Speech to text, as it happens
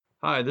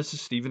Hi, this is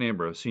Stephen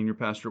Ambrose, Senior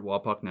Pastor at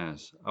Wapak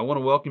Naz. I want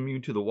to welcome you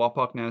to the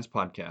Wapak Naz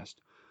podcast.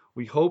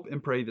 We hope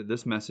and pray that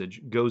this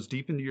message goes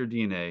deep into your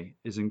DNA,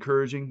 is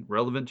encouraging,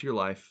 relevant to your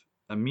life,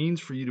 a means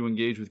for you to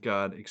engage with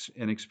God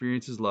and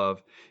experience His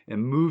love,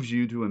 and moves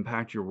you to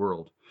impact your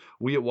world.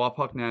 We at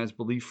Wapak Naz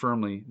believe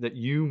firmly that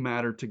you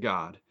matter to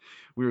God.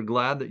 We are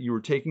glad that you are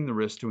taking the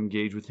risk to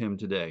engage with Him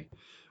today.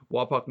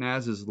 Wapak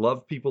Naz is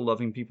love people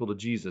loving people to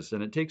Jesus,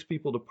 and it takes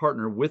people to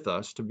partner with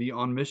us to be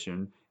on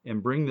mission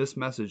and bring this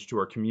message to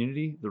our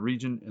community, the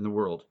region, and the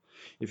world.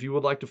 If you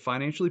would like to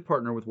financially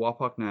partner with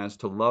Wapak Naz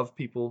to love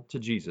people to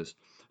Jesus,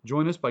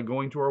 join us by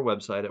going to our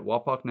website at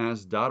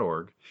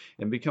wapaknaz.org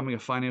and becoming a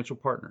financial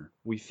partner.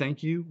 We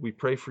thank you, we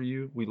pray for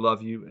you, we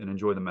love you, and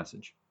enjoy the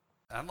message.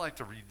 I'd like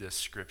to read this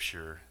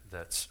scripture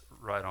that's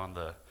right on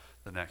the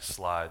next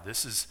slide.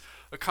 This is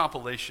a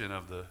compilation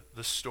of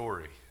the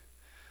story,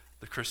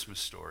 the Christmas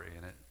story.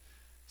 And it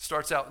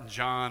starts out in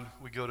John,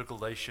 we go to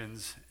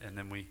Galatians, and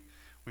then we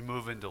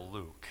move into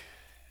Luke.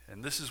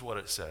 And this is what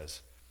it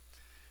says.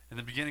 In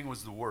the beginning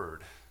was the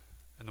Word,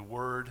 and the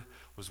Word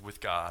was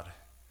with God,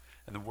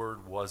 and the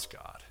Word was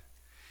God.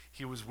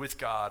 He was with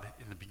God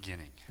in the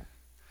beginning.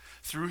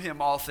 Through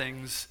him all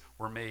things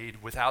were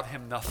made. Without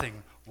him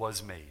nothing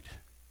was made.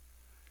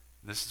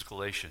 This is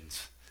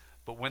Galatians.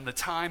 But when the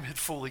time had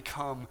fully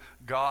come,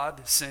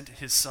 God sent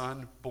his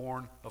Son,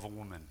 born of a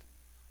woman.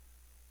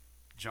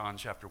 John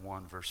chapter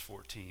 1, verse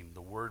 14.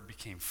 The Word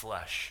became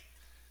flesh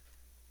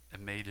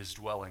and made his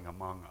dwelling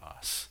among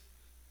us.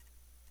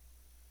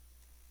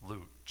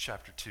 Luke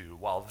chapter 2.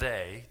 While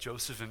they,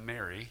 Joseph and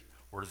Mary,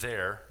 were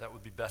there, that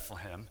would be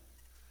Bethlehem,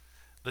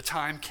 the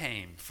time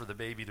came for the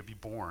baby to be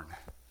born,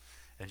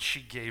 and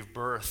she gave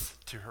birth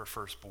to her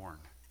firstborn.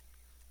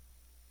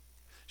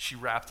 She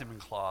wrapped him in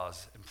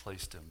cloths and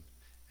placed him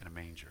in a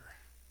manger.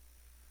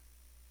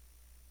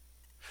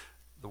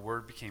 The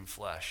Word became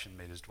flesh and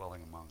made his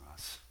dwelling among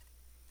us.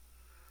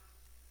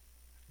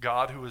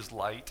 God, who is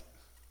light,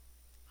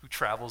 who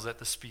travels at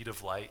the speed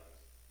of light,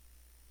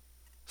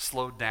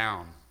 slowed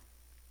down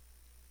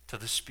to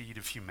the speed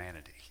of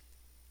humanity.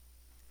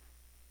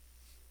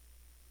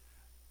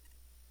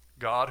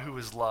 God, who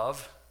is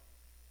love,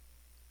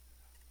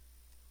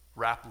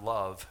 wrapped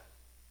love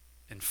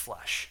in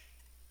flesh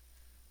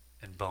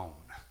and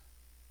bone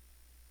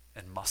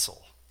and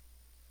muscle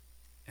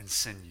and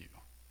sinew,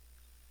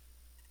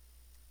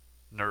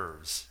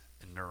 nerves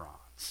and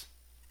neurons,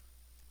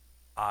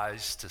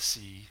 eyes to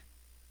see,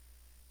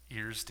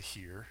 ears to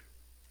hear,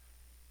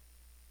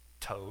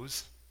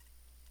 toes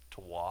to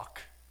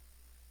walk,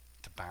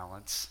 to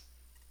balance,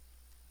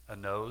 a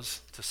nose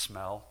to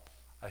smell.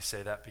 I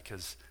say that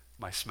because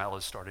my smell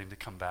is starting to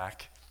come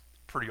back.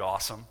 Pretty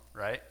awesome,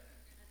 right?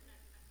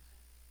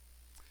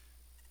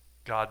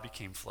 God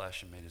became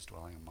flesh and made his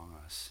dwelling among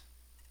us.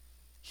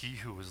 He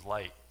who was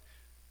light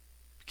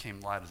became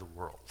light of the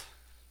world.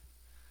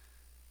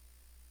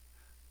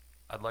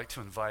 I'd like to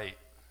invite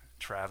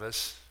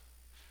Travis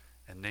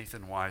and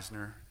Nathan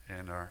Weisner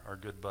and our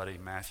good buddy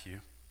Matthew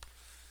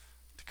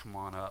to come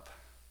on up.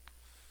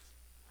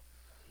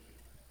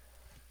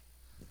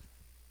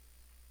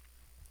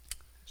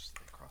 Just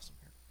across them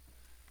here.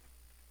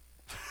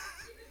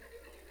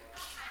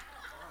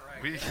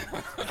 We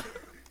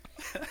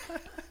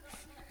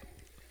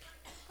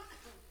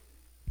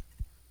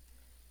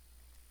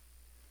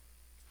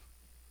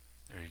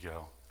There you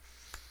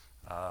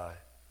go.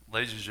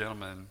 Ladies and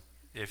gentlemen,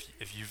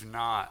 if you've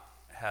not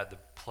had the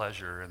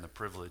pleasure and the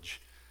privilege,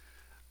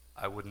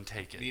 I wouldn't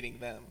take it. Meeting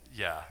them.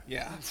 Yeah.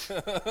 Yeah.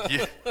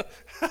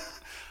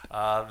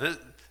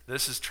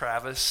 This is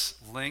Travis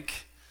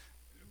Link.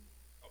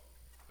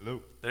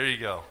 Hello. There you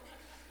go.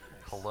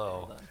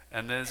 Hello. Well done.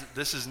 And then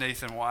this is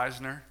Nathan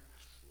Weisner.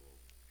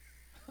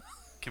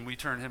 Can we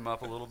turn him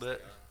up a little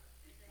bit?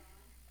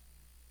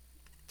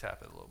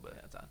 Tap it a little bit.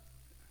 Yeah, it's on.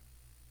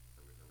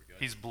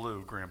 He's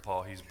blue,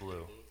 Grandpa. He's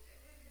blue.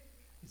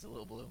 He's a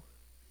little blue.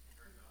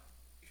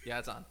 Yeah,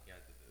 it's on.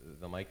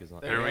 The mic is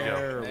on. There we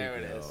go. There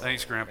it is.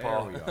 Thanks,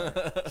 Grandpa. There we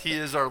are. He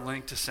is our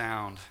link to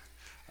sound.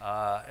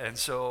 And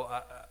so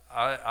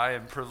I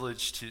am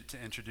privileged to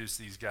introduce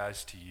these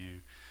guys to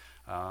you.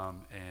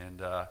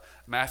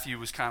 Matthew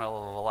was kind of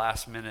a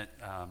last-minute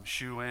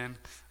shoe-in.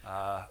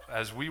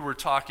 As we were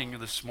talking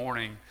this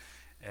morning,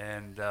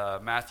 and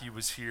Matthew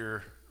was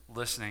here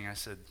listening, I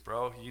said,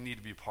 bro, you need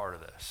to be part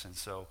of this. And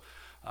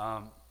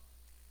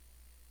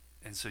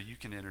so you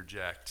can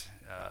interject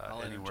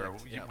anywhere.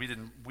 Interject, yeah.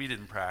 We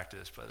didn't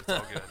practice, but it's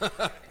all good.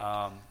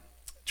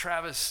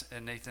 Travis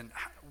and Nathan,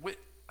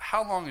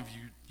 how long have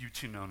you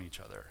two known each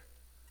other?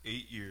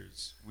 8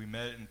 years. We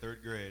met in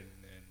third grade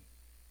in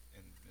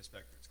Miss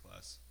Beckford's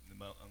class in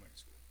the elementary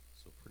school.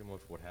 So pretty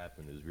much what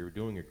happened is we were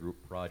doing a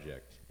group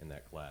project in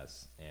that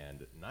class,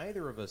 and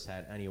neither of us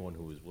had anyone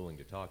who was willing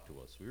to talk to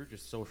us. We were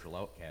just social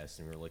outcasts,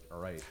 and we were like, all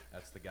right,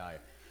 that's the guy.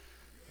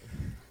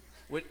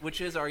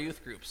 Which is our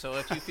youth group. So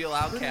if you feel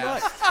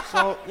outcast,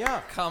 So,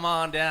 yeah. come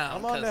on down,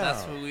 Come on because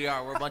that's down. who we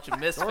are. We're a bunch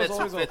of misfits who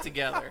always fit open.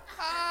 together.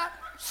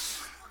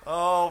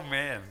 Oh,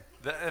 man.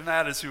 And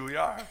that is who we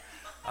are.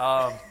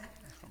 A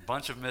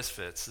bunch of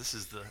misfits. This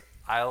is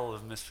aisle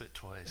of misfit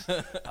toys.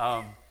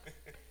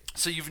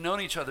 So you've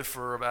known each other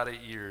for about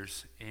 8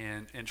 years,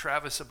 and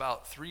Travis,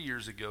 about 3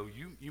 years ago,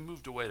 you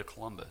moved away to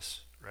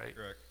Columbus, right?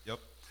 Correct. Yep.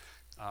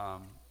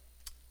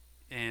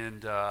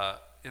 And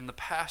in the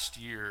past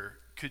year,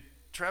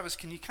 Travis,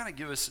 can you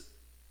kind of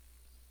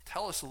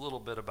tell us a little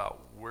bit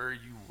about where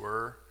you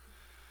were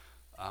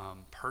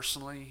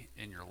personally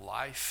in your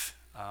life?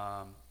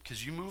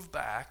 Because you moved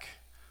back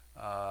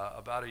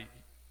about a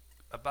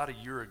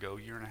year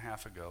and a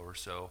half ago or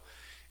so,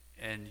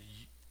 and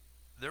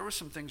there were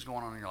some things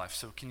going on in your life.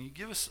 So can you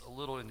give us a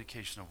little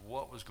indication of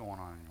what was going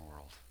on in your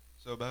world?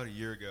 So about a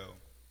year ago,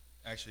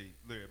 actually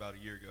literally about a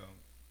year ago,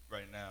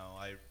 right now,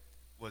 I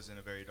was in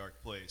a very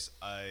dark place.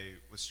 I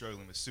was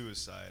struggling with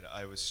suicide.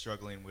 I was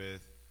struggling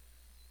with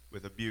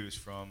abuse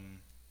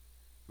from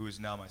who is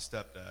now my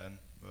stepdad,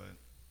 but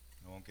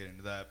I won't get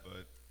into that.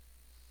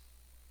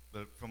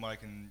 But from what I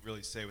can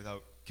really say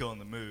without killing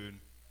the mood,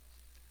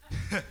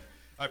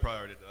 I probably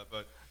already did that.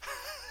 But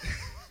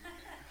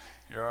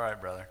you're all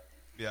right, brother.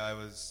 yeah, I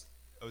was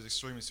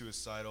extremely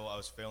suicidal. I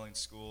was failing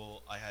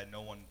school. I had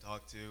no one to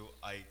talk to.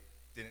 I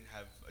didn't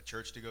have a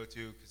church to go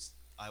to because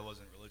I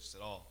wasn't religious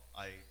at all.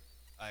 I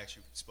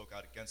actually spoke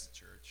out against the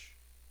church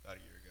about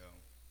a year ago.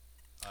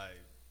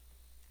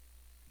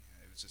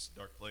 It was just a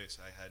dark place.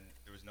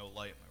 There was no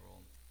light in my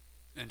world.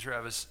 And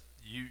Travis,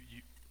 you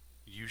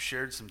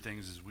shared some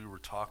things as we were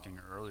talking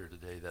earlier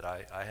today that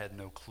I had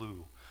no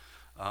clue.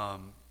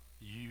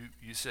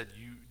 You said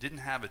you didn't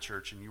have a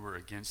church and you were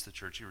against the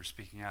church. You were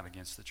speaking out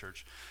against the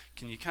church.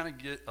 Can you kind of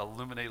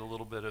illuminate a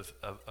little bit of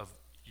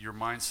your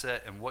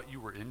mindset and what you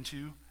were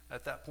into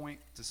at that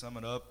point? To sum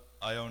it up,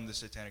 I owned the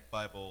Satanic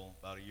Bible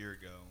about a year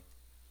ago.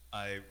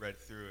 I read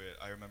through it.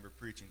 I remember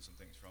preaching some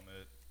things from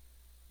it.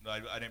 I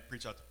didn't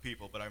preach out to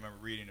people, but I remember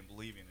reading and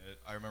believing it.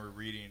 I remember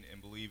reading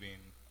and believing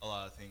a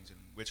lot of things in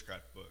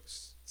witchcraft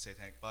books,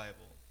 Satanic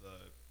Bible,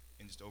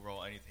 and just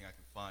overall anything I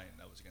could find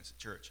that was against the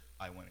church.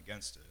 I went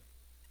against it.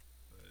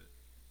 But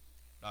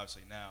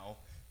obviously now,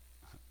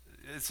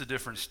 it's a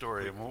different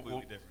story.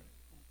 Completely different.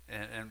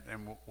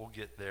 And we'll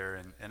get there.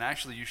 And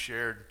actually, you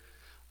shared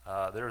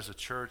there was a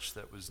church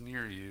that was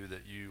near you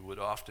that you would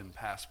often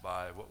pass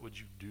by. What would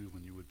you do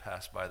when you would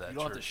pass by that church? You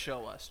don't have to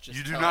show us. Just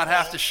you tell do not us.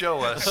 have to show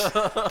us.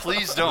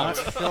 Please don't.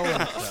 Not show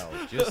and tell,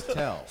 just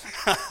tell.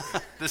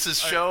 This is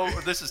show.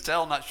 This is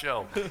tell, not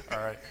show. All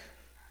right.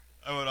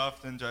 I would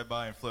often drive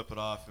by and flip it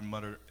off and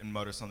mutter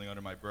something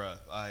under my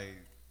breath. I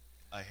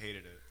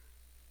hated it.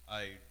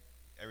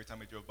 Every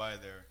time I drove by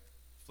there,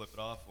 flip it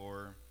off,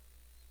 or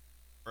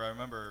I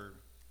remember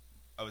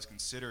I was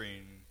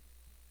considering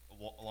a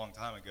long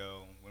time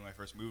ago when I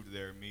first moved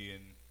there, me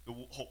and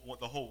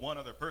the whole one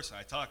other person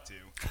I talked to,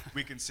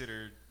 we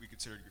considered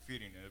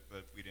graffitiing it,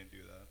 but we didn't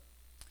do that.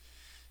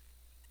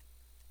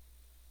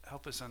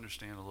 Help us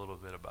understand a little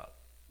bit about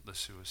the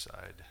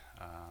suicide,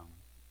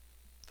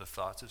 the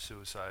thoughts of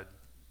suicide.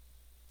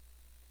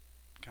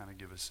 Kind of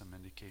give us some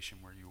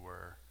indication where you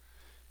were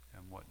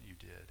and what you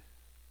did.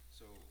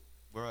 So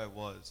where I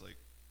was,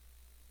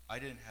 I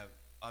didn't have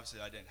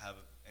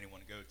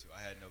anyone to go to.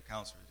 I had no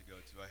counselor to go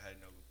to. I had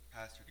no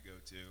pastor to go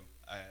to.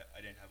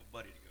 I didn't have a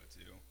buddy to go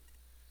to.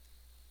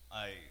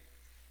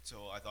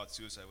 So I thought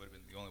suicide would have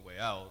been the only way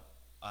out.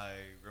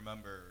 I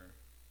remember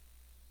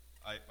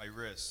my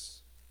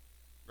wrists,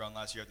 around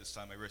last year at this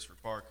time, my wrists were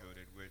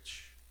barcoded,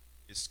 which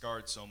is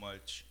scarred so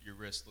much your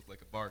wrist looked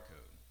like a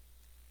barcode.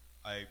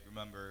 I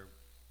remember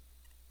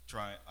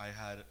I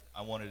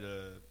wanted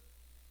to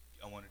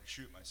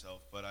shoot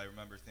myself, but I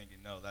remember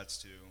thinking, no, it's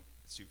too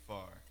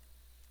far.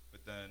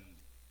 But then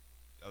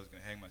I was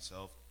going to hang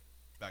myself,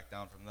 back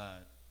down from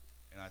that,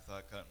 and I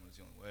thought cutting was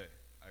the only way.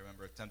 I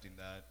remember attempting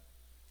that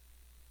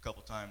a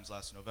couple times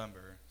last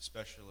November,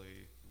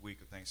 especially the week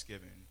of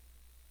Thanksgiving.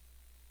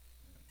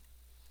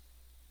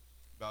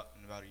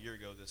 And about a year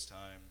ago this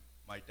time,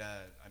 I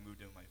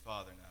moved in with my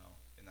father now,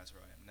 and that's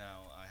where I am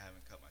now. I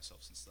haven't cut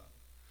myself since then.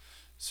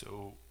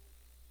 So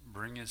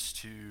bring us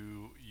to,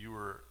 you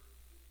were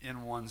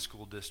in one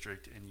school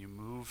district and you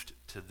moved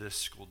to this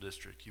school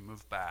district. You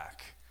moved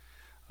back.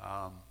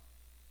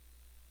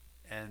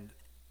 And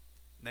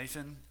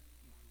Nathan,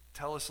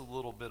 tell us a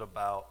little bit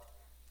about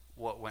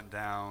what went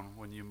down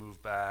when you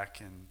moved back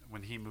and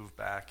when he moved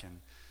back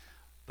and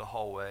the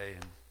hallway.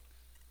 And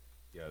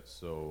Yeah,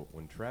 so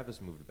when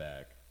Travis moved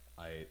back,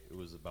 it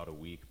was about a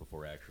week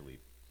before I actually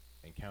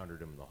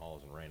encountered him in the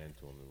halls and ran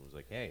into him and was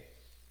like, hey,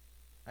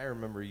 I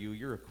remember you.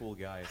 You're a cool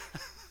guy.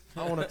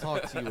 I want to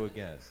talk to you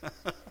again.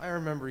 I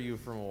remember you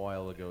from a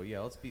while ago.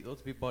 Yeah, let's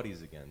be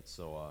buddies again.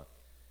 So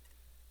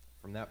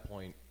from that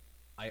point,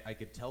 I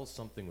could tell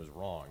something was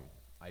wrong.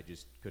 I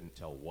just couldn't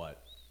tell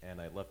what. And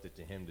I left it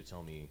to him to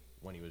tell me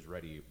when he was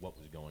ready what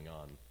was going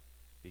on,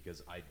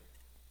 because I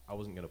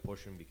wasn't going to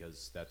push him,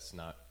 because that's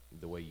not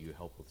the way you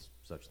help with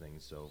such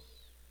things. So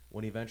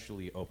when he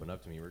eventually opened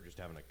up to me, we were just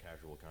having a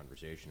casual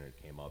conversation, and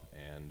it came up,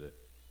 and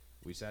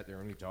we sat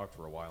there and we talked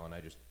for a while, and I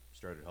just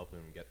started helping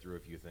him get through a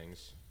few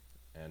things.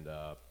 And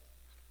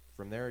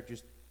from there, it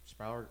just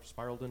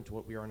spiraled into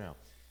what we are now.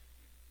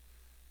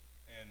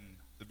 And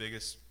the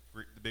biggest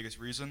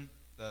reason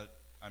that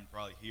I'm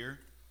probably here,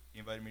 he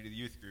invited me to the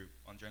youth group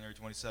on January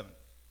 27th,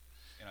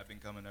 and I've been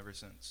coming ever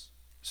since.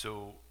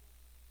 So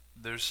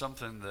there's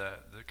something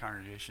that the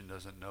congregation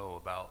doesn't know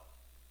about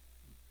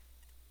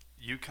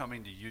you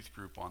coming to youth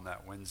group on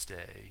that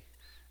Wednesday.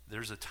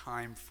 There's a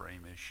time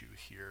frame issue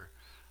here.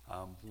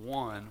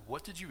 One,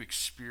 what did you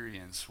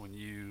experience when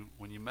you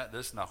met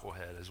this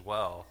knucklehead as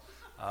well,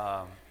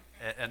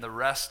 and the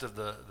rest of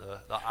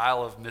the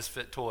aisle of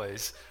misfit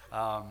toys?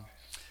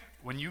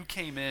 When you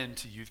came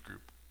into youth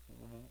group,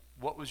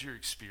 what was your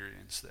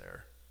experience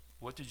there?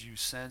 What did you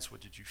sense?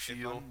 What did you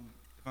feel?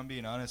 If I'm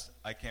being honest,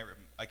 I can't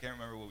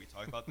remember what we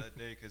talked about that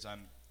day because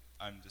I'm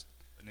just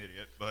an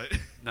idiot. But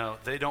No,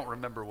 they don't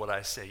remember what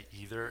I say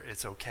either.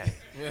 It's okay.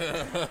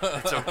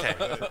 It's okay.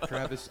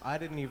 Travis, I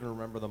didn't even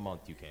remember the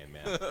month you came,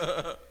 man.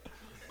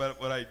 But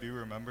what I do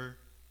remember,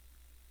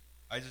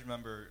 I just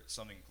remember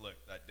something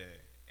clicked that day,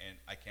 and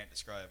I can't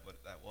describe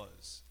what that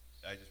was.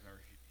 I just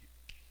remember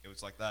it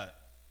was like that,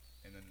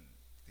 and then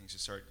things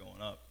just started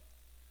going up,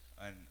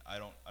 and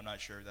I'm not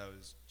sure if that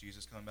was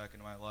Jesus coming back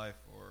into my life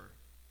or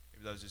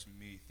if that was just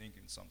me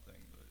thinking something.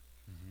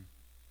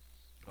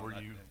 But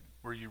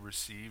Were you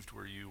received?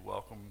 Were you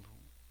welcomed?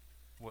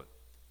 What?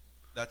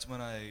 That's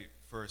when I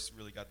first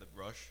really got the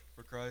rush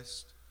for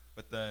Christ.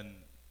 But then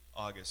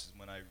August is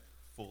when I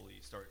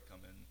fully started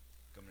coming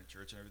to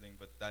church and everything.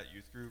 But that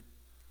youth group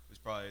was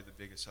probably the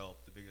biggest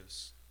help, the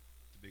biggest,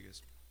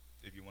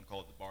 if you want to call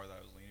it the bar that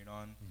I was leaning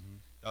on. Mm-hmm.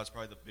 That was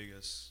probably the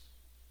biggest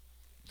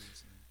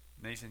thing.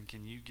 Nathan,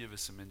 can you give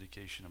us some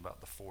indication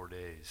about the 4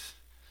 days?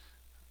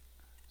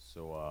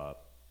 So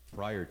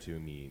prior to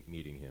me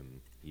meeting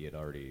him, he had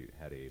already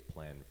had a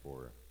plan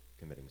for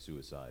committing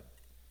suicide.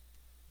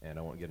 And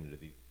I won't get into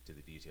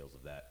the details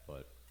of that,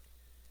 but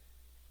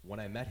when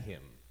I met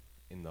him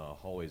in the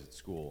hallways at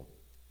school,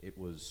 it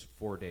was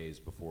 4 days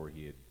before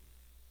he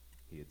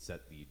had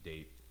set the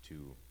date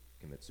to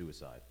commit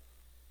suicide.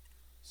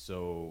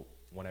 So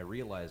when I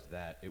realized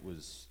that, it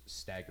was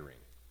staggering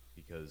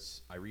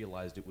because I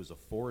realized it was a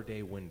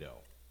 4-day window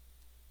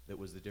that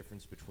was the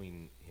difference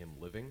between him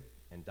living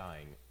and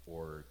dying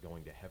or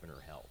going to heaven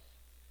or hell.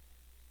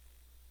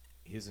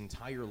 His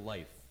entire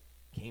life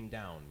came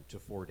down to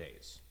 4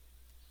 days.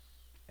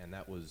 And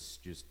that was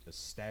just a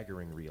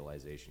staggering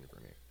realization for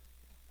me.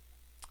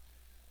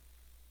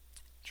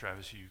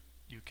 Travis,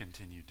 you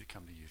continued to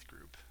come to youth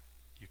group.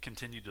 You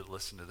continued to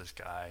listen to this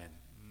guy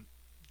and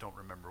don't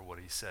remember what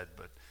he said,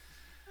 but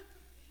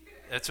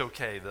it's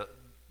okay.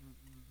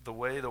 The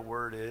way the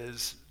word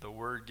is, the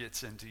word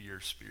gets into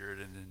your spirit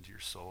and into your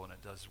soul, and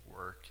it does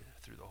work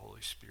through the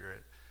Holy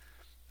Spirit.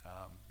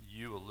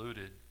 You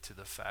alluded to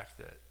the fact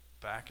that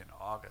back in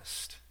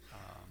August,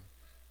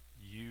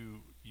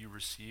 you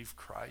received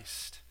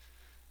Christ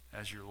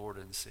as your Lord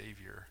and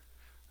Savior.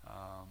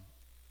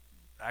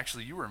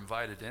 Actually, you were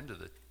invited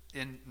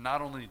in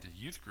not only the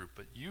youth group,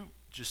 but you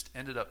just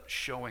ended up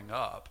showing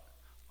up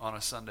on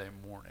a Sunday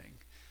morning.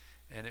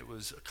 And it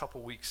was a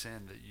couple weeks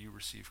in that you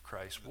received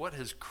Christ. What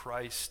is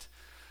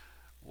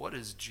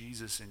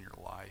Jesus in your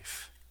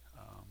life?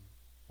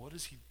 What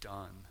has he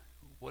done?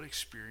 What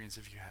experience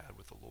have you had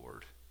with the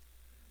Lord?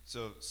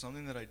 So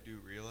something that I do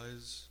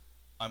realize,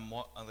 I'm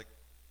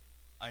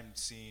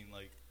seeing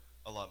like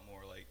a lot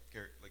more like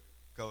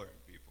color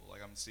in people.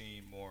 Like I'm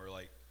seeing more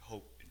like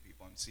hope in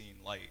people. I'm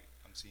seeing light.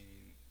 I'm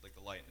seeing like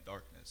the light in the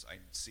darkness.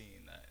 I'm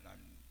seeing that, and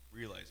I'm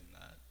realizing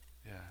that.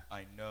 Yeah.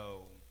 I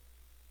know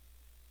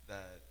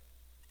that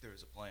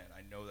there's a plan.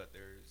 I know that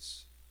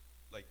there's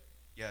like,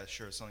 yeah,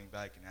 sure, something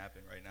bad can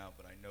happen right now,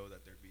 but I know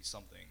that there'd be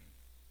something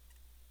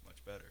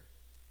much better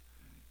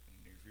in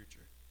the near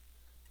future.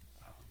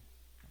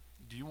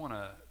 Do you want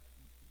to,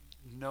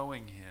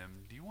 knowing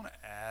him, do you want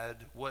to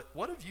add,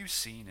 what have you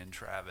seen in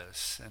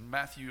Travis? And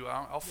Matthew,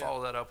 I'll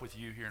follow that up with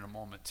you here in a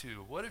moment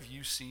too. What have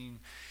you seen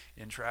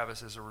in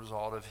Travis as a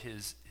result of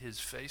his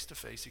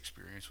face-to-face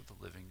experience with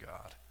the living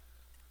God?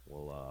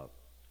 Well,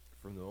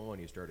 from the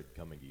moment he started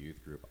coming to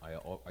youth group,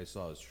 I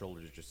saw his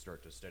shoulders just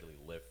start to steadily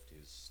lift.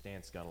 His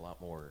stance got a lot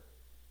more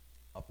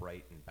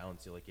upright and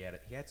bouncy. Like he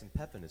had some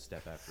pep in his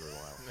step after a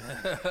while.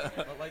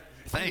 But like,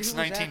 Thanks,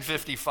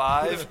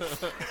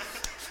 1955.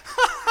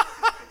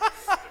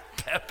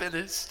 Pep in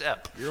his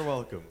step. You're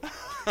welcome.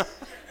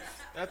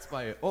 That's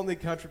my only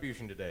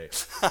contribution today.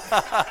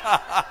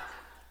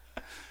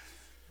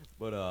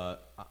 But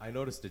I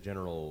noticed a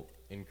general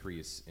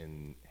increase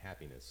in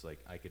happiness. Like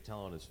I could tell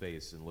on his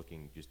face and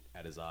looking just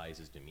at his eyes,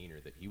 his demeanor,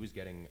 that he was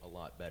getting a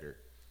lot better.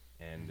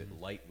 And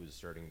light was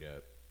starting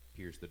to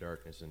pierce the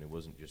darkness, and it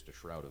wasn't just a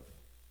shroud of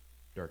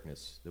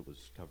darkness that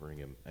was covering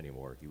him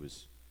anymore. He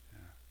was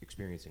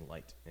experiencing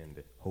light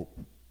and hope.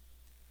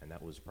 And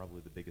that was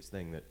probably the biggest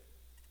thing that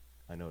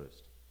I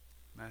noticed.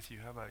 Matthew,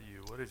 how about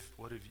you?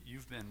 What have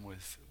you've been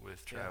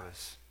with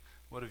Travis?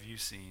 What have you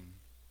seen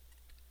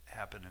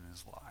happen in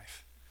his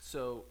life?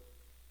 So,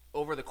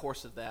 over the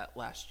course of that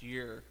last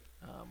year,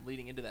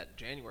 leading into that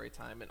January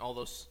time, and all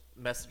those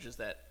messages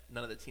that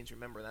none of the teens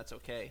remember, that's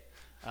okay.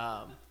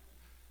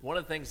 One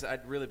of the things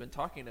I'd really been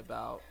talking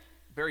about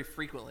very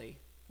frequently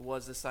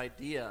was this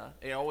idea.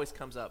 It always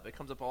comes up. It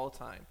comes up all the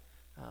time.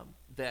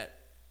 that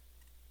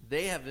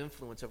they have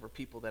influence over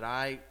people that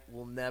I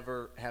will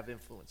never have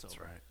influence over.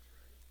 That's right.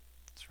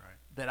 That's right.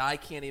 That I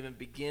can't even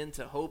begin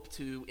to hope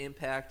to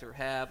impact or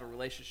have a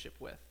relationship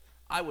with.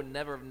 I would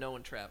never have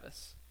known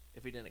Travis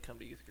if he didn't come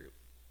to youth group.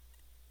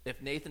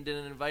 If Nathan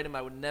didn't invite him,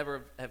 I would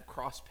never have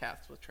crossed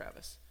paths with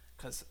Travis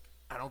because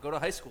I don't go to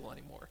high school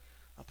anymore.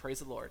 Praise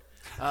the Lord.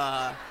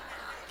 Yeah,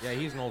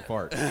 he's an old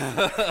fart.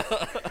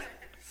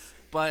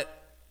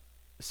 But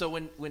so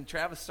when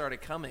Travis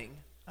started coming,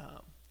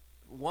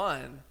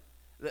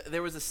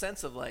 there was a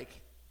sense of like,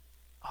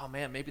 oh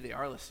man, maybe they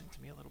are listening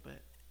to me a little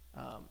bit.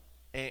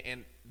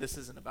 And this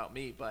isn't about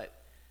me,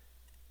 but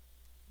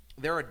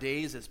there are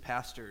days as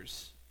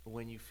pastors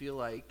when you feel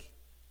like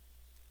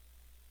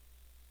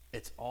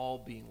it's all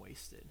being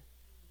wasted.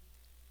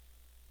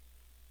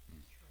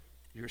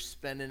 You're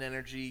spending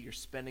energy, you're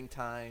spending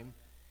time,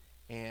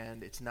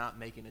 and it's not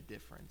making a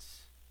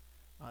difference.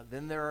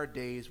 Then there are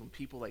days when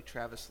people like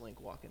Travis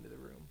Link walk into the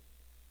room,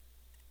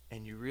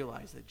 and you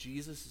realize that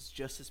Jesus is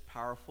just as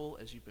powerful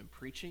as you've been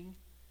preaching,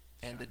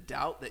 and the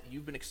doubt that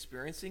you've been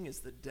experiencing is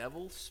the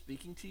devil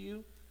speaking to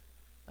you.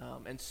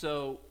 And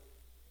so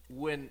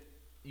when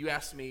you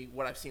ask me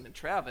what I've seen in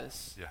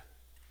Travis, Yeah.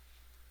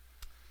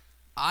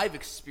 I've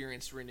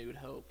experienced renewed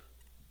hope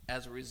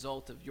as a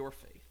result of your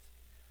faith.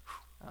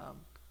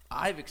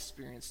 I've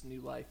experienced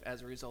new life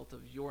as a result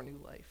of your new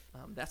life.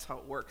 That's how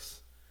it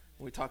works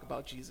when we talk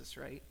about Jesus,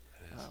 right?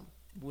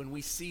 When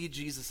we see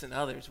Jesus in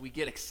others, we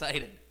get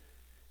excited.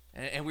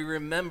 And we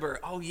remember,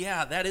 oh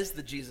yeah, that is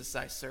the Jesus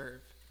I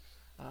serve.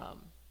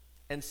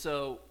 And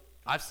so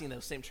I've seen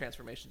those same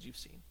transformations you've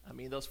seen. I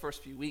mean, those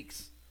first few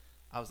weeks,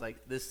 I was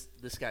like, this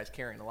guy's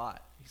carrying a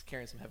lot. He's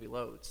carrying some heavy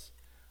loads.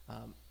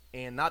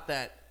 And not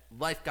that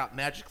life got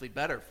magically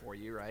better for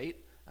you, right?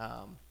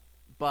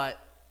 But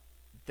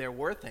there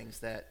were things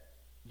that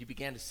you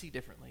began to see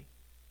differently.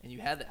 And you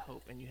had that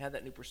hope, and you had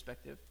that new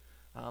perspective.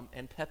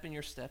 And pep in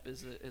your step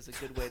is a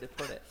good way to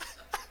put it.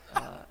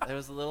 There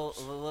was a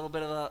little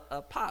bit of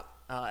a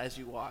pop as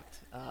you walked.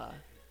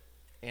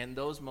 And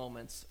those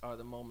moments are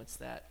the moments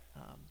that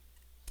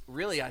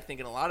really, I think,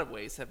 in a lot of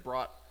ways, have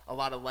brought a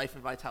lot of life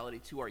and vitality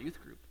to our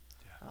youth group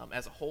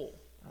as a whole.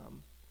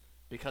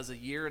 Because a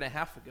year and a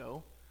half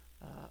ago,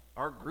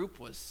 our group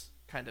was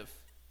kind of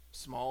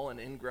small and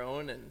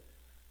ingrown,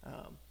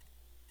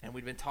 and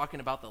we'd been talking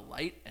about the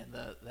light and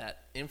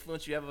that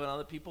influence you have on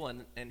other people,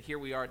 and here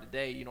we are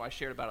today. You know, I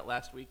shared about it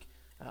last week.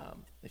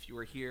 If you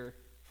were here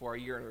for our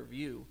year in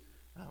review,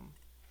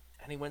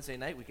 any Wednesday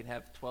night we can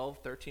have 12,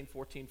 13,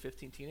 14,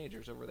 15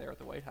 teenagers over there at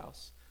the White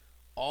House,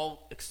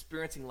 all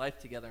experiencing life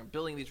together and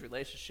building these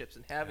relationships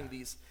and having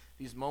these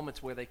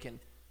moments where they can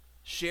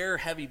share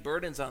heavy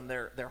burdens on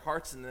their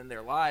hearts and in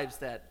their lives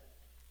that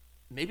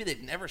maybe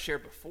they've never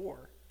shared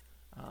before.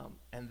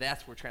 And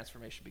that's where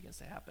transformation begins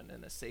to happen,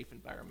 in a safe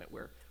environment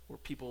where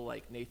people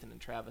like Nathan and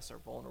Travis are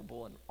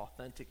vulnerable and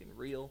authentic and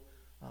real,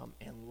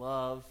 and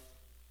love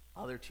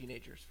other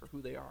teenagers for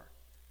who they are.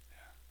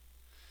 Yeah.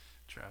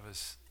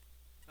 Travis,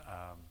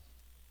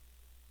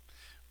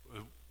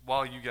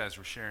 while you guys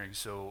were sharing,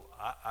 so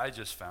I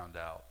just found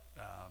out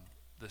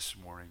this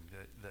morning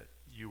that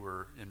you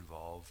were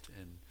involved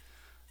in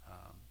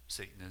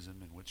Satanism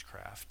and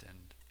witchcraft,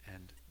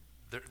 and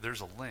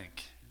there's a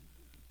link,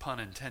 pun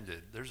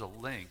intended, there's a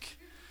link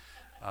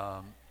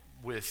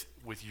with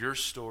your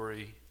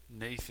story,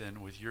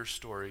 Nathan, with your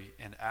story,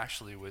 and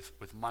actually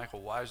with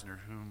Michael Weisner,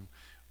 whom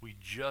we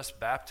just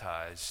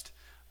baptized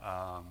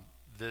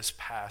this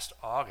past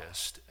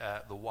August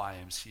at the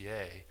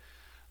YMCA.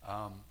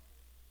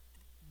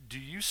 Do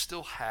you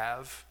still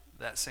have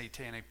that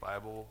Satanic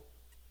Bible?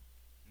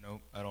 Nope,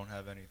 I don't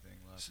have anything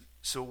left.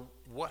 So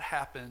what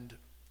happened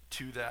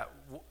to that?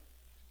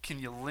 Can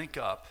you link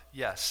up?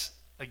 Yes,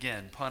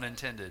 again, pun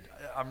intended.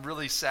 I'm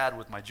really sad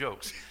with my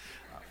jokes.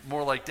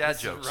 More like dad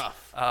jokes.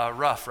 Rough.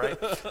 Rough, right?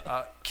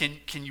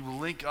 Can you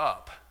link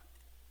up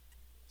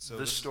So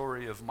the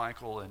story of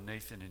Michael and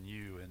Nathan and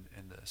you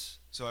and this?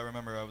 So I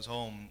remember I was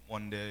home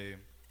one day.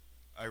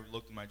 I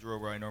looked in my drawer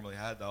where I normally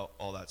had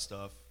all that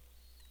stuff.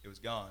 It was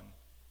gone.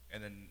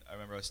 And then I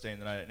remember I was staying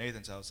the night at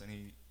Nathan's house,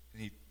 and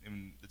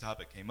and the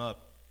topic came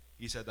up.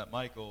 He said that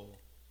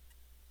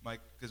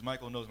because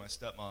Michael knows my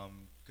stepmom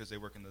because they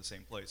work in the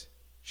same place.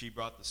 She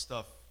brought the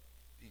stuff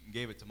and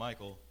gave it to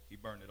Michael. He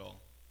burned it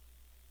all.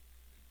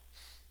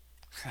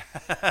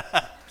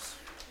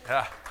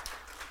 Yeah,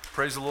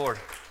 praise the Lord.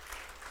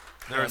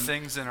 There are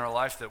things in our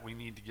life that we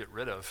need to get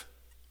rid of,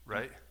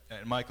 right?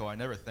 And Michael, I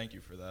never thank you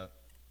for that.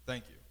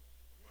 Thank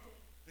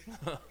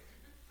you.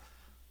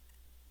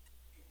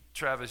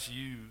 Travis,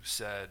 you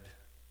said,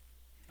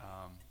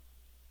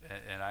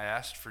 and I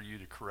asked for you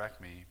to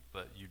correct me,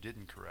 but you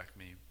didn't correct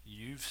me.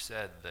 You've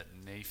said that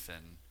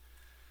Nathan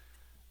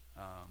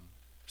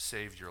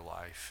saved your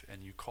life,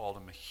 and you called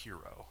him a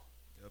hero.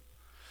 Yep,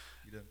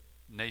 you did.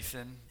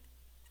 Nathan,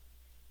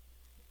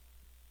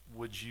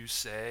 would you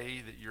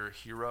say that you're a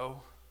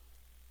hero?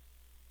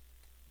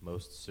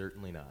 Most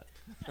certainly not.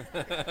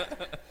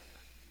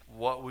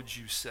 What would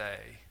you say?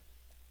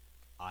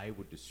 I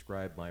would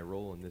describe my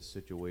role in this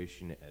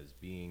situation as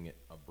being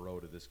a bro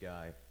to this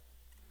guy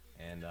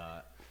and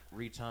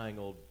retying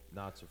old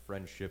knots of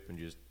friendship and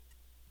just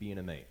being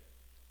a mate.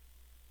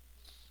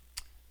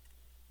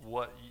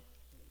 What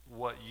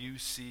you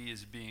see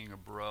as being a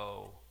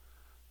bro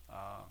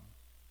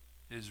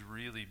is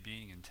really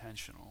being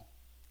intentional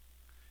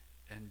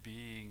and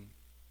being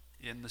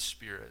in the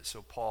Spirit.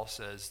 So Paul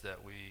says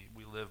that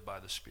we live by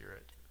the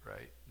Spirit,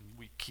 right? And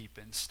we keep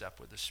in step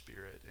with the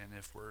Spirit. And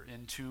if we're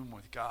in tune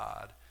with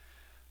God,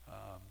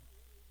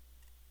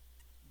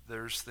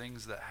 there's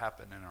things that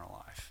happen in our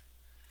life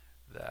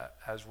that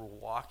as we're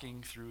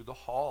walking through the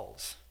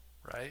halls,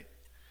 right?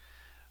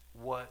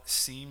 What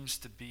seems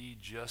to be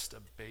just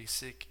a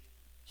basic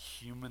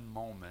human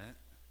moment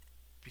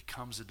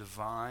becomes a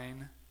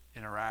divine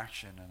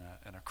interaction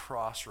and a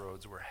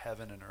crossroads where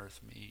heaven and earth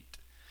meet.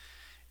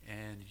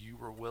 And you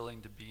were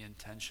willing to be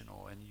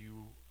intentional, and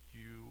you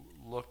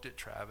looked at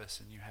Travis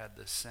and you had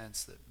this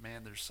sense that,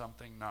 man, there's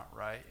something not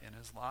right in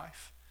his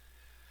life.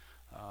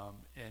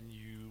 And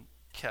you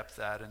kept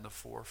that in the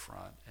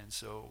forefront. And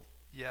so,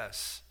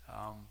 yes,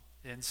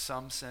 in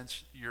some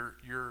sense,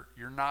 you're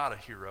not a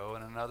hero.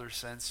 In another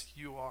sense,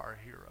 you are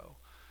a hero.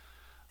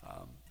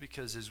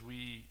 Because as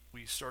we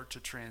start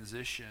to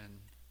transition,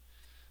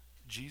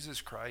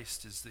 Jesus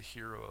Christ is the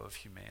hero of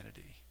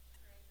humanity.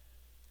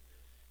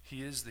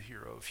 He is the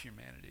hero of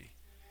humanity.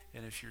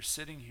 And if you're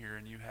sitting here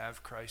and you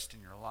have Christ in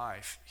your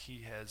life,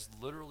 he has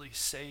literally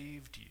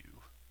saved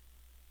you.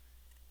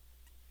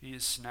 He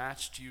has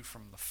snatched you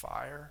from the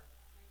fire.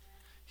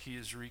 He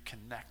has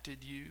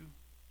reconnected you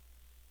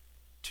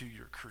to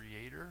your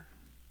Creator,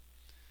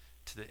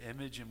 to the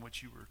image in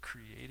which you were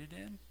created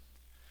in.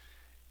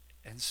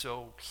 And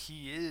so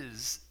he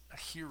is a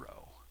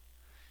hero.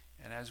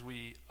 And as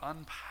we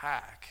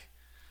unpack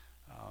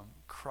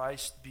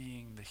Christ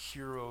being the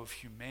hero of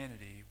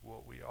humanity,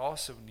 what we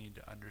also need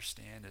to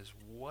understand is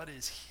what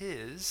is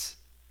his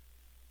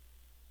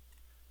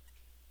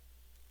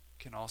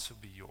can also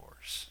be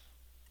yours.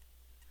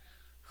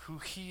 Who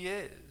he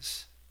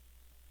is,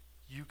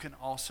 you can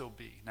also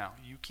be. Now,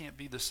 you can't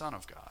be the Son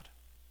of God.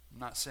 I'm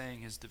not saying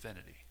his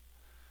divinity.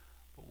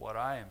 But what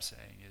I am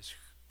saying is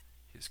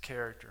his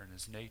character and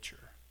his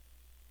nature.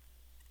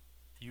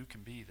 You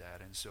can be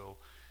that. And so,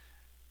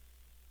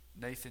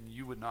 Nathan,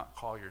 you would not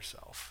call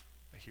yourself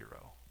a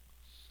hero.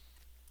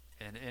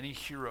 And any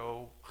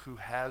hero who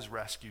has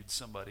rescued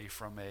somebody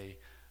from a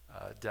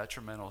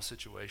detrimental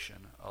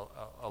situation,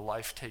 a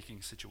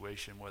life-taking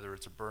situation, whether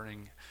it's a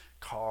burning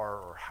car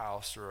or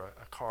house or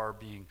a car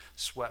being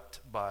swept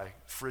by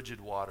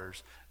frigid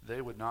waters, they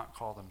would not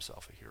call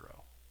themselves a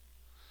hero.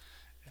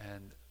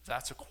 And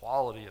that's a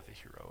quality of a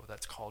hero.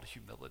 That's called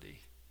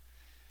humility.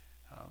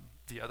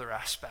 The other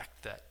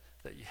aspect that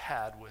you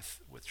had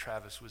with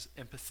Travis was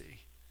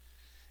empathy.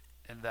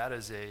 And that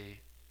is a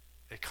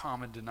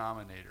common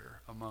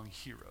denominator among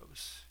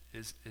heroes,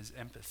 is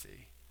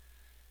empathy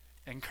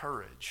and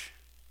courage.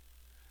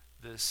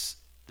 This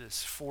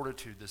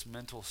fortitude, this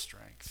mental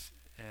strength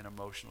and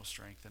emotional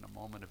strength in a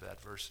moment of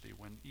adversity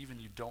when even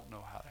you don't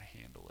know how to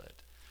handle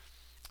it.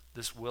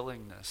 This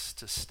willingness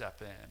to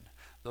step in.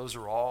 Those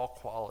are all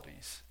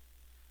qualities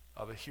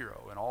of a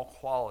hero and all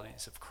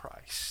qualities of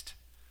Christ.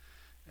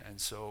 And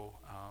so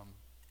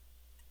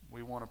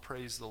we want to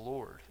praise the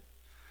Lord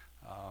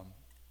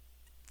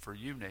for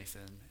you,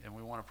 Nathan, and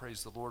we want to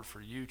praise the Lord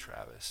for you,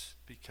 Travis,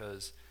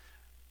 because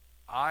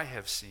I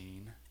have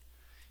seen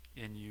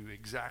in you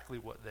exactly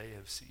what they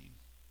have seen.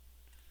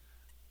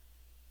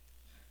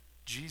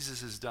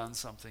 Jesus has done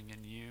something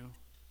in you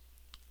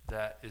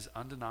that is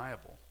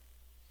undeniable.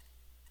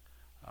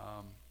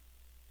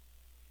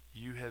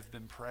 You have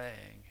been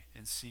praying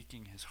and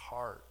seeking his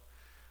heart.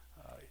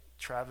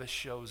 Travis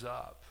shows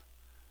up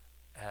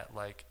at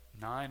like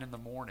 9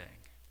 a.m.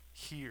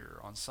 here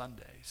on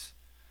Sundays.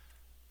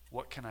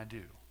 What can I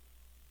do?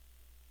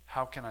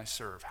 How can I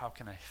serve? How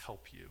can I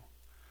help you?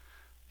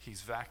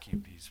 He's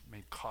vacuumed. He's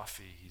made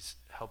coffee. He's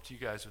helped you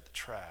guys with the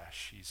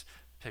trash. He's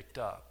picked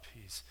up.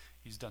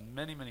 He's done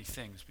many, many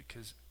things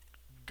because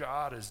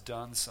God has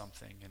done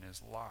something in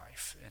his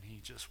life, and he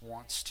just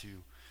wants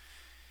to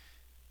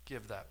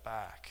give that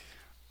back.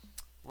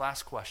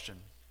 Last question.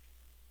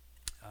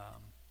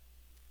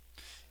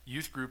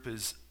 Youth group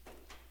is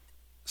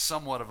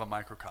somewhat of a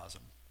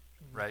microcosm,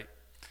 right,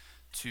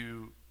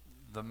 to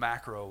the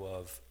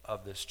macro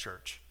of this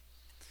church.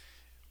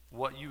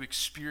 What you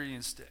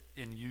experienced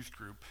in youth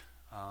group,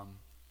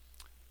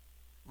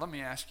 let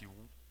me ask you,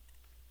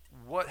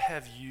 what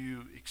have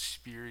you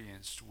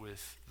experienced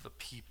with the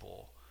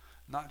people,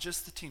 not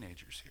just the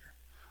teenagers here,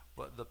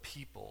 but the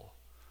people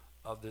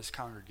of this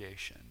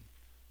congregation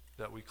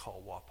that we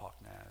call Wapak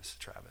Naz,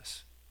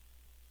 Travis?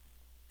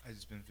 I've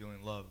just been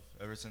feeling love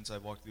ever since I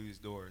walked through these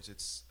doors.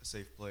 It's a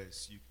safe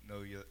place.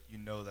 You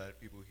know that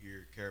people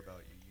here care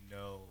about you. You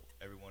know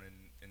everyone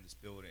in this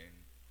building.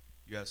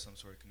 You have some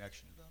sort of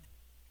connection to them,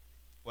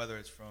 whether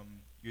it's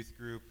from youth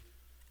group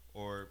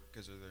or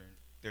because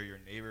they're your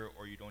neighbor,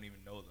 or you don't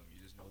even know them.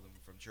 You just know them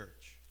from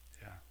church.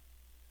 Yeah.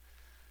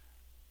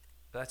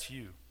 That's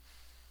you.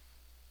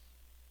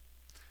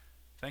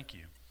 Thank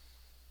you.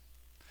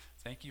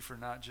 Thank you for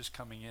not just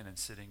coming in and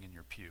sitting in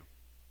your pew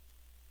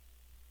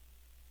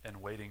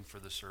and waiting for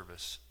the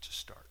service to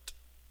start.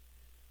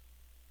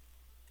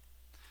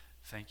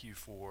 Thank you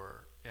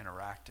for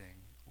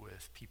interacting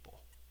with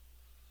people,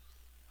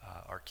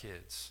 our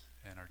kids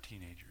and our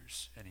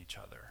teenagers and each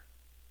other.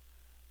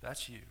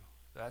 That's you.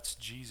 That's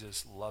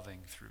Jesus loving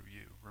through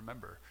you.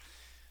 Remember,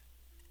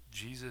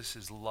 Jesus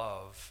is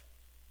love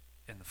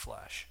in the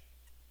flesh.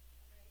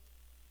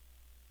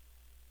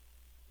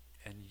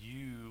 And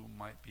you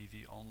might be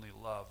the only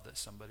love that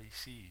somebody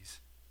sees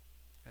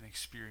and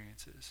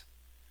experiences.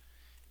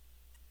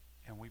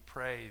 And we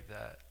pray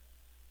that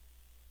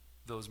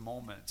those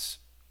moments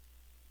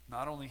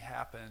not only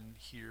happen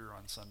here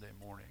on Sunday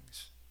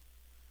mornings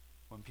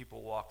when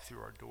people walk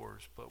through our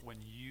doors, but when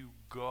you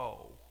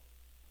go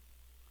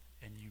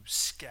and you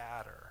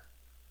scatter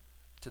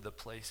to the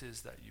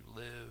places that you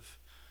live,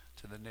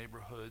 to the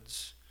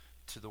neighborhoods,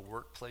 to the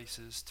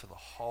workplaces, to the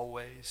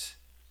hallways,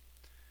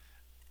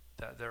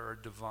 that there are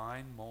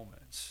divine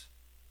moments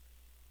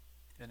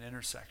and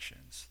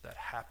intersections that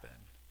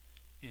happen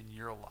in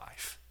your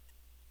life.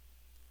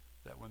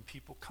 That when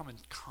people come in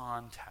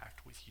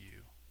contact with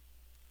you,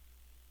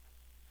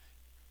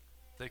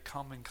 they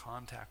come in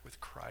contact with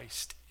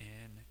Christ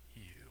in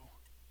you.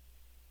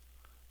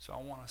 So I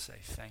want to say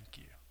thank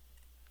you.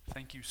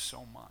 Thank you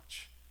so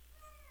much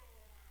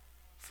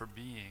for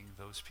being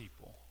those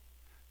people.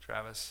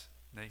 Travis,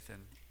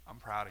 Nathan, I'm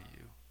proud of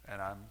you,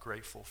 and I'm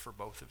grateful for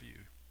both of you.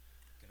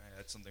 Can I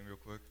add something real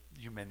quick?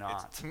 You may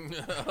not.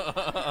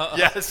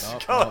 Yes,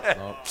 go ahead.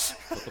 Nope.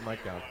 Put the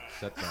mic down.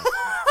 Set down.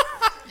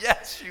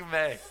 Yes, you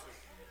may.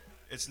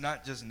 It's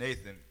not just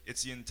Nathan.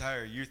 It's the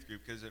entire youth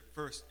group, because at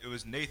first it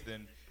was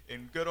Nathan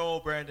and good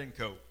old Brandon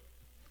Cope.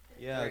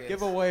 Yeah, There he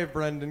give is. a wave,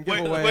 Brendan. Give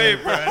Wait, a wave.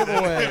 wave, Brendan. Give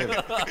a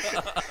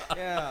wave.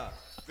 Yeah.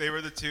 They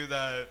were the two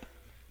that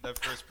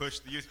first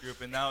pushed the youth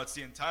group, and now it's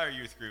the entire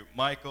youth group.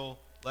 Michael,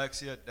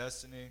 Lexia,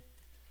 Destiny,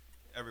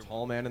 everyone.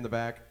 Tall man in the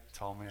back.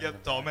 Tall man.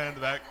 Yep, tall man in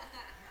the back.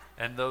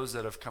 And those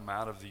that have come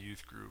out of the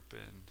youth group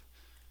and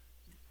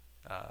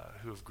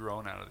who have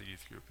grown out of the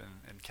youth group,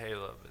 and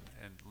Caleb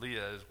and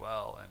Leah as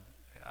well. And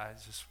I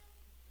just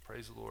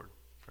praise the Lord.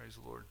 Praise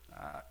the Lord.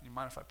 You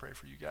mind if I pray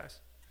for you guys?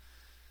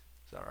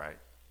 Is that all right?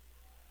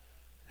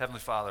 Heavenly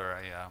Father,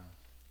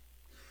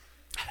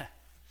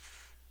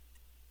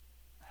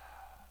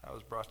 I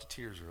was brought to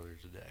tears earlier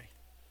today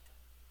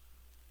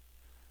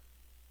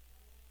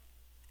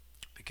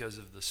because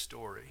of the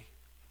story.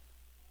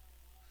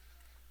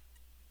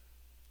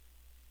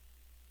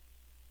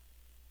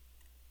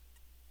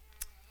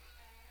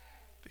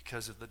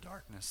 Because of the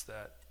darkness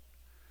that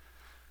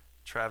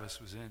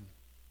Travis was in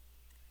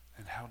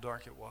and how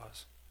dark it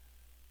was.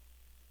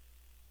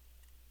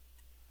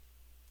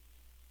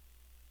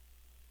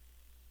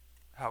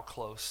 How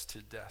close to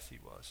death he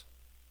was.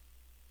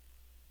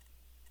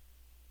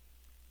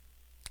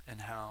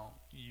 And how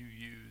you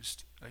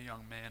used a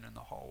young man in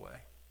the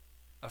hallway.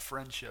 A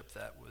friendship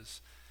that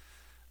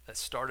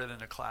started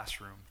in a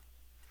classroom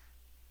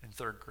in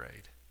 3rd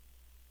grade.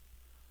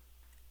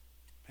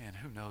 Man,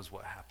 who knows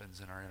what happens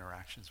in our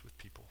interactions with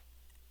people.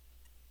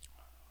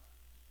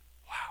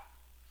 Wow.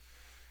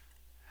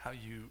 How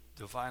you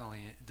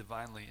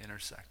divinely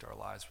intersect our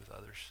lives with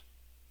others.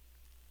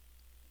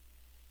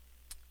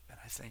 And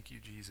I thank you,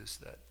 Jesus,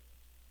 that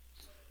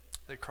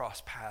they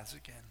crossed paths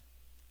again.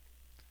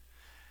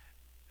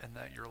 And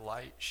that your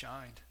light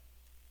shined.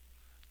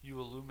 You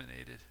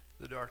illuminated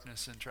the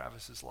darkness in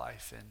Travis's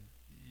life, and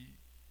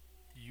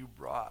you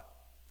brought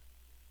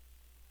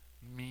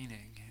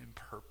meaning and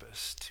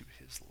purpose to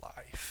his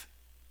life.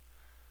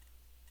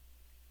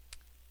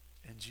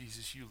 And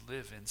Jesus, you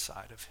live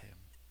inside of him.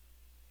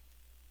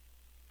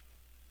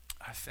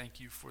 I thank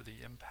you for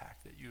the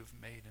impact that you have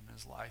made in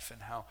his life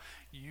and how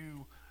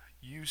you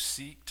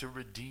seek to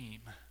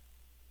redeem.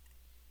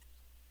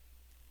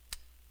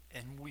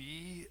 And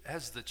we,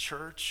 as the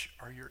church,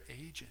 are your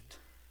agent,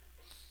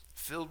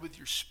 filled with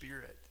your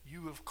Spirit.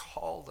 You have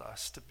called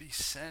us to be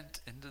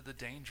sent into the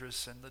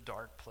dangerous and the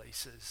dark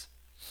places.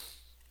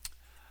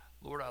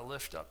 Lord, I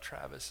lift up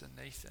Travis and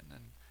Nathan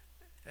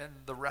and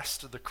the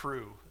rest of the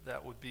crew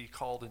that would be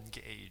called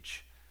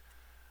Engage,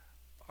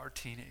 our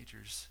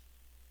teenagers.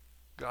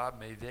 God,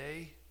 may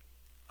they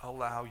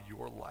allow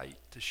your light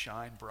to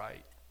shine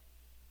bright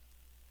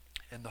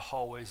in the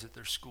hallways at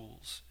their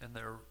schools, in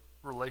their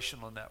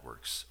relational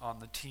networks, on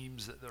the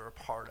teams that they're a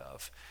part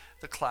of,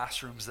 the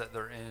classrooms that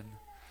they're in.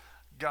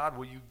 God,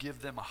 will you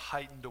give them a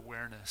heightened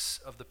awareness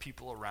of the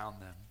people around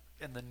them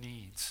and the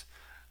needs,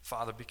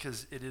 Father,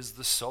 because it is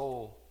the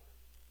soul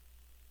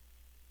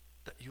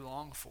that you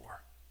long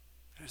for.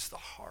 It is the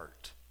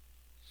heart.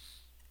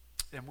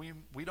 And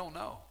we don't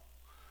know.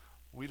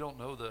 We don't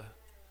know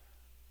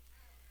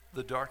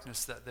the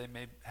darkness that they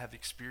may have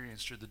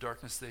experienced or the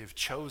darkness they have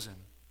chosen.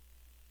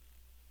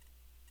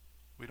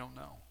 We don't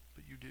know,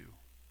 but you do.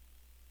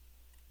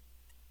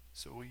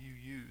 So will you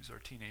use our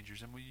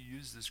teenagers and will you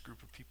use this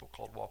group of people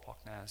called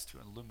Wapak Naz to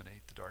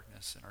illuminate the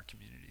darkness in our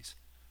communities,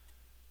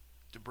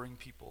 to bring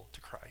people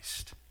to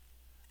Christ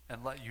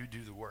and let you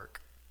do the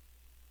work.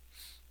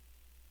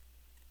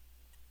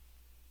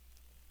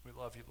 We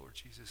love you, Lord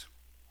Jesus.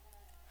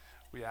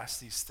 We ask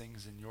these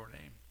things in your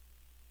name.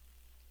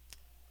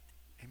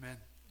 Amen.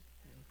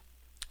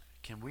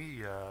 Can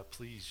we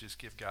please just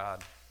give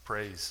God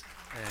praise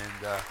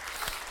and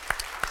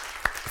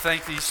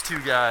thank these two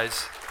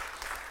guys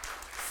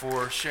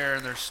for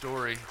sharing their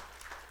story.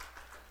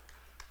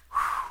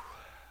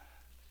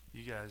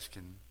 You guys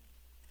can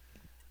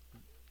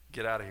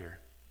get out of here.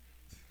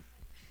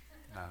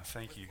 No,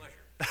 thank you.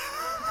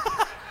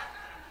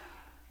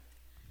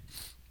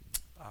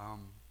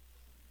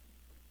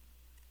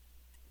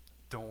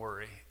 Don't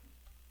worry.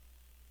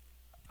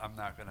 I'm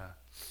not going to.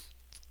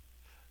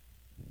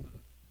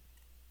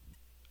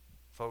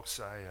 Folks,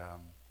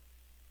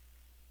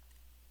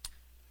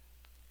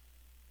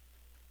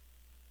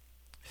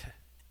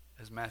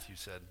 as Matthew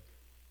said,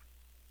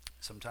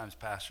 sometimes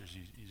pastors,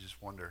 you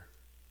just wonder,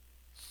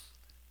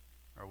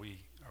 are we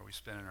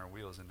spinning our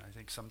wheels? And I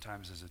think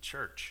sometimes as a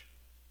church,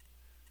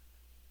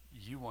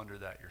 you wonder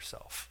that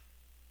yourself.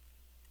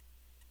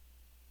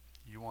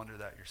 You wonder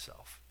that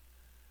yourself.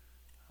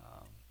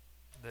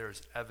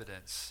 There's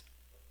evidence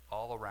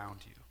all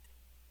around you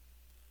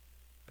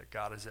that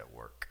God is at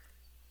work.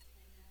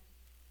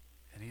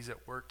 And he's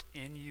at work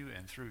in you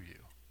and through you.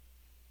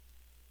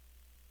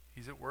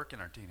 He's at work in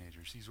our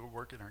teenagers. He's at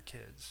work in our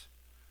kids.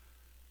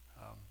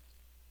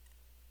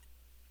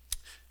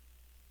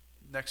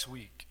 Next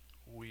week,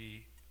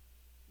 we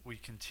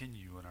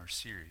continue in our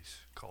series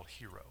called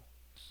Hero,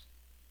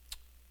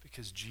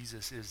 because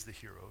Jesus is the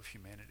hero of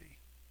humanity.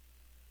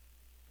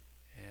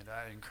 And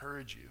I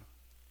encourage you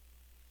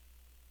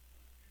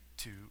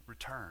to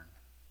return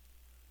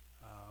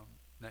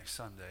next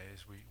Sunday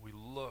as we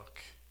look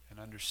and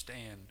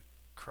understand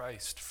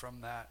Christ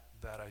from that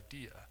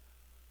idea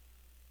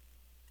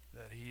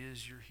that he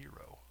is your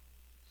hero.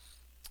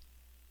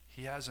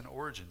 He has an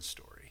origin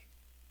story,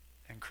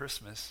 and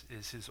Christmas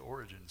is his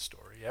origin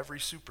story. Every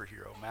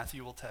superhero,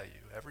 Matthew will tell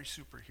you, every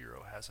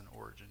superhero has an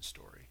origin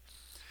story.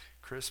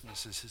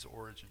 Christmas is his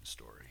origin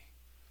story,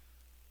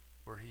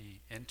 where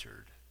he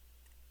entered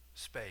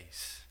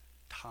space,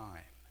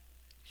 time,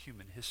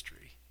 human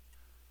history.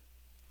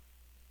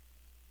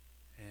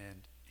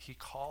 And he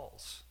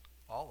calls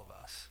all of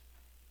us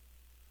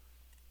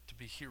to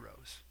be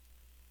heroes.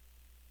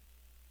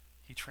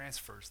 He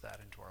transfers that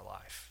into our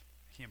life.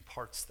 He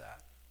imparts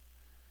that.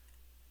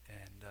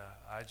 And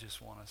I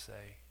just want to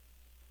say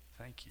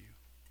thank you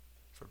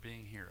for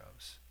being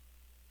heroes.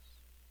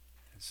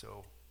 And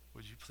so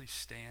would you please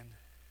stand,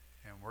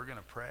 and we're going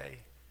to pray.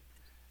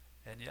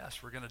 And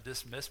yes, we're going to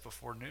dismiss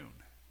before noon.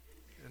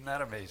 Isn't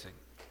that amazing?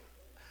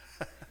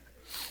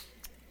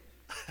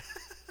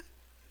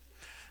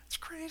 It's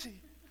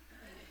crazy.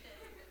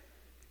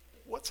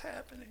 What's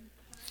happening?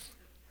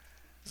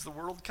 Is the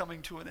world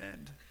coming to an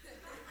end?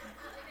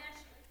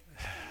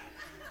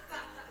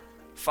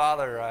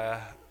 Father,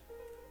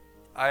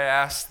 I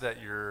ask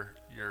that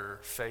your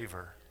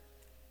favor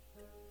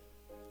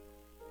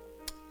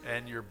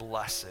and your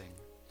blessing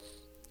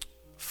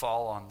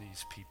fall on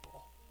these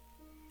people.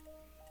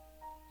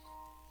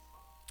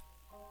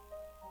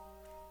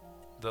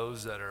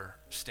 Those that are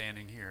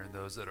standing here and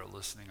those that are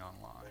listening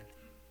online.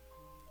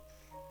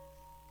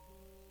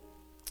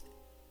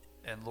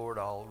 And Lord,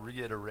 I'll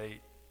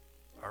reiterate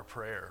our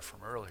prayer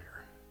from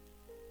earlier,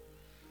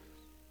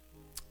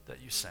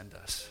 that you send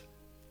us.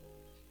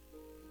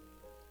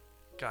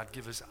 God,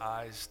 give us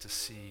eyes to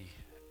see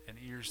and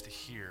ears to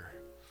hear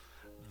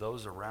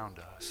those around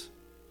us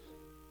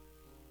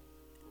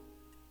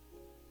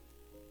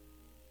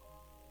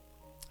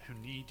who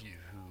need you,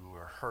 who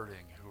are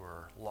hurting, who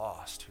are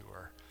lost, who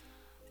are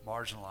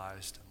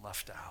marginalized and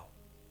left out.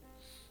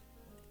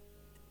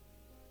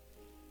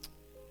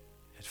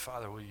 And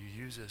Father, will you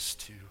use us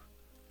to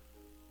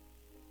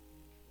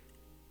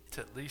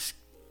at least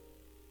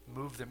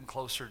move them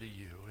closer to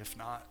you, if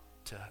not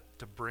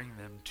to bring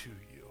them to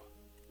you.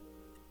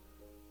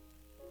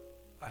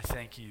 I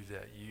thank you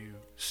that you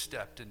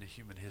stepped into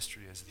human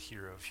history as the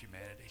hero of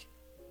humanity.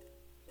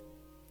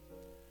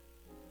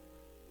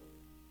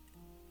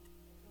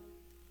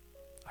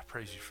 I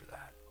praise you for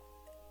that.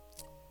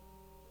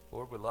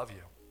 Lord, we love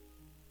you.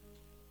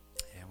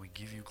 And we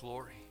give you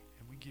glory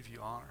and we give you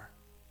honor.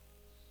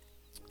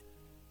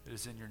 It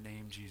is in your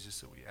name,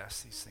 Jesus, that we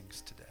ask these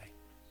things today.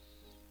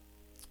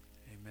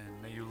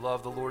 Amen. May you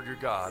love the Lord your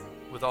God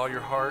with all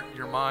your heart,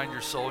 your mind,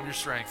 your soul, and your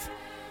strength.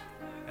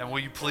 And will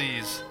you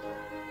please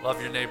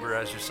love your neighbor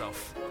as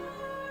yourself.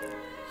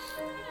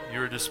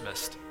 You are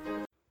dismissed.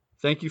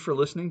 Thank you for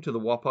listening to the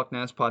Wapak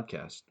Naz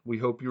podcast. We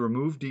hope you are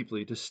moved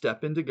deeply to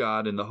step into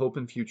God and the hope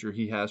and future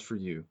he has for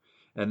you,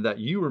 and that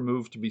you are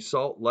moved to be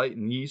salt, light,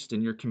 and yeast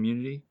in your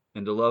community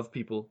and to love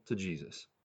people to Jesus.